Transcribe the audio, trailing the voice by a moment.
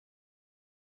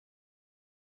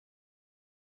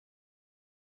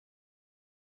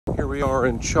Here we are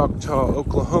in Choctaw,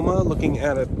 Oklahoma, looking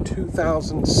at a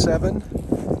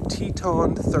 2007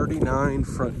 Teton 39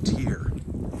 Frontier.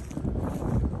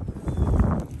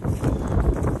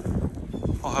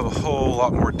 I'll have a whole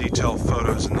lot more detailed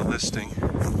photos in the listing.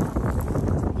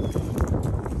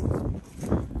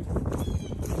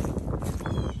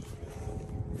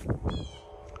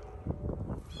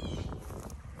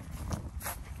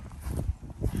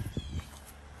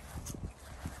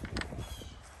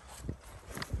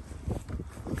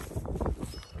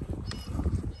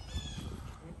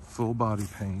 Full body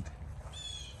paint.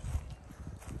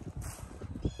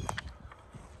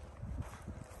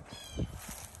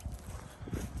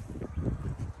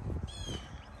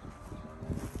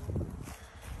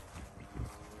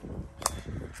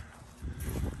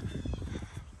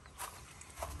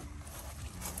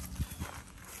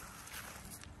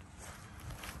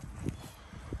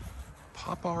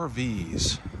 Pop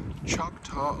RVs,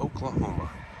 Choctaw,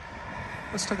 Oklahoma.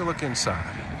 Let's take a look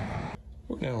inside.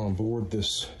 We're now on board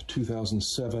this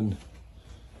 2007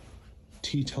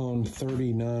 Teton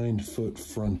 39-foot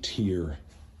Frontier.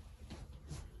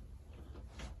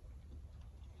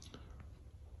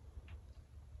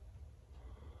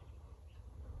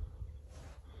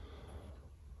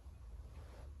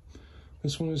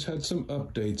 This one has had some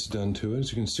updates done to it.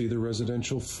 As you can see, the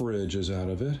residential fridge is out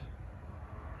of it.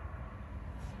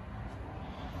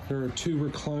 There are 2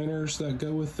 recliners that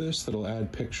go with this that'll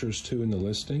add pictures to in the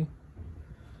listing.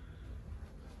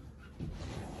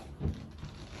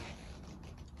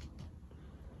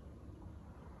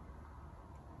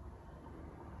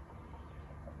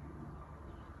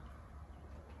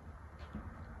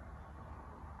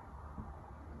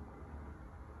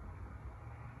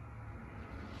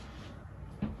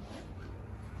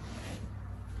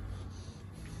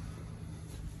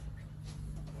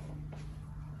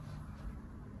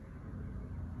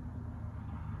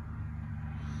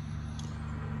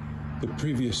 The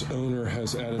previous owner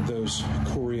has added those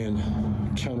Korean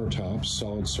countertops,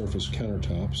 solid surface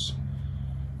countertops.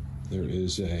 There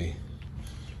is a,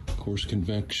 of course,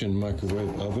 convection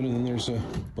microwave oven, and then there's a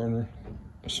burner,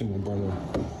 a single burner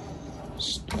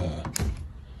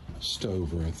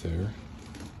stove right there.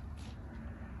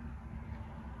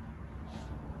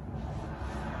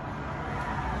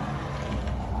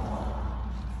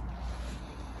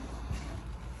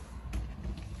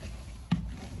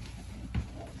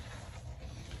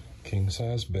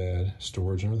 King-size bed,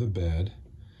 storage under the bed.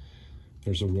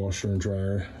 There's a washer and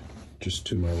dryer just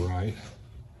to my right.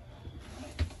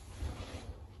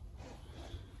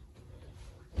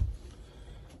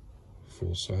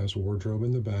 Full-size wardrobe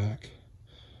in the back.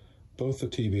 Both the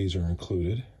TVs are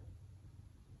included.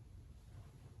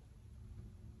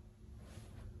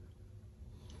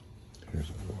 Here's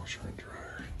a washer and dryer.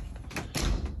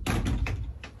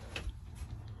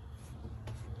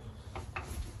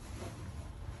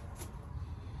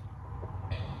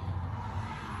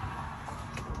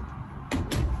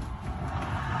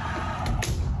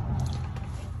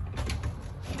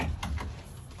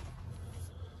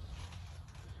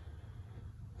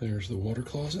 There's the water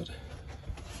closet.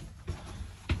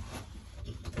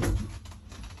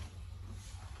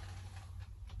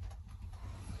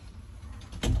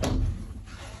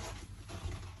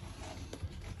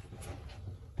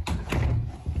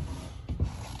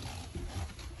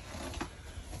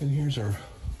 And here's our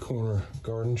corner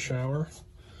garden shower.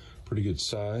 Pretty good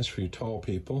size for you tall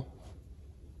people.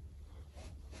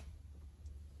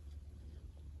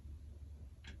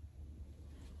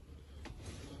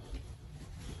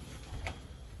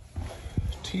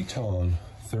 Teton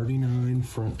 39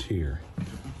 Frontier,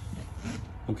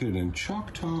 located in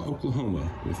Choctaw, Oklahoma,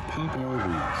 with Pop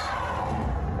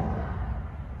RVs.